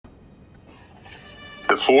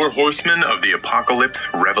The Four Horsemen of the Apocalypse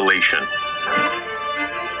Revelation.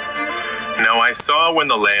 Now I saw when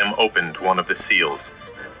the Lamb opened one of the seals,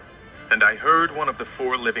 and I heard one of the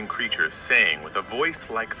four living creatures saying with a voice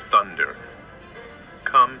like thunder,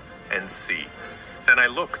 "Come and see." And I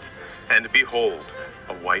looked, and behold,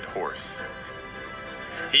 a white horse.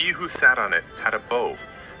 He who sat on it had a bow,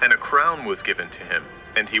 and a crown was given to him,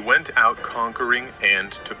 and he went out conquering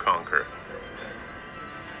and to conquer.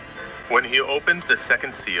 When he opened the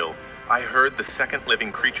second seal, I heard the second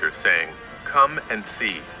living creature saying, "Come and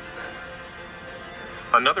see."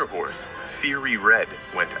 Another horse, fiery red,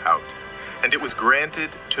 went out, and it was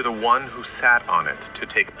granted to the one who sat on it to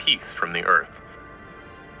take peace from the earth,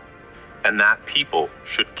 and that people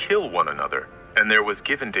should kill one another, and there was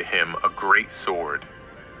given to him a great sword.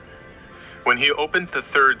 When he opened the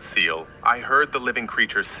third seal, I heard the living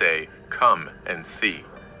creature say, "Come and see."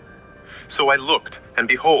 So I looked, and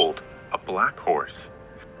behold, a black horse.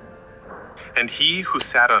 And he who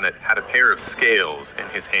sat on it had a pair of scales in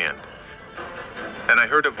his hand. And I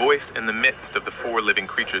heard a voice in the midst of the four living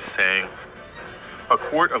creatures saying, "A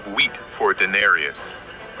quart of wheat for a denarius,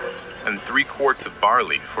 and 3 quarts of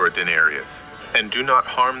barley for a denarius, and do not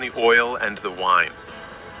harm the oil and the wine."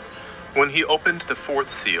 When he opened the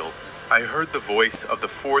fourth seal, I heard the voice of the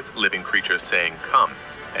fourth living creature saying, "Come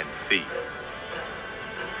and see."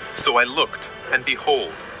 So I looked, and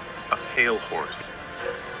behold, a pale horse.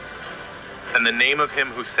 And the name of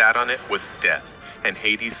him who sat on it was Death, and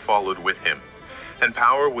Hades followed with him. And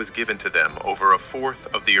power was given to them over a fourth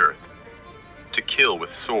of the earth, to kill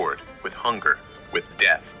with sword, with hunger, with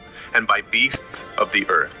death, and by beasts of the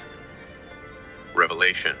earth.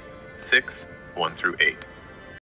 Revelation 6:1-8.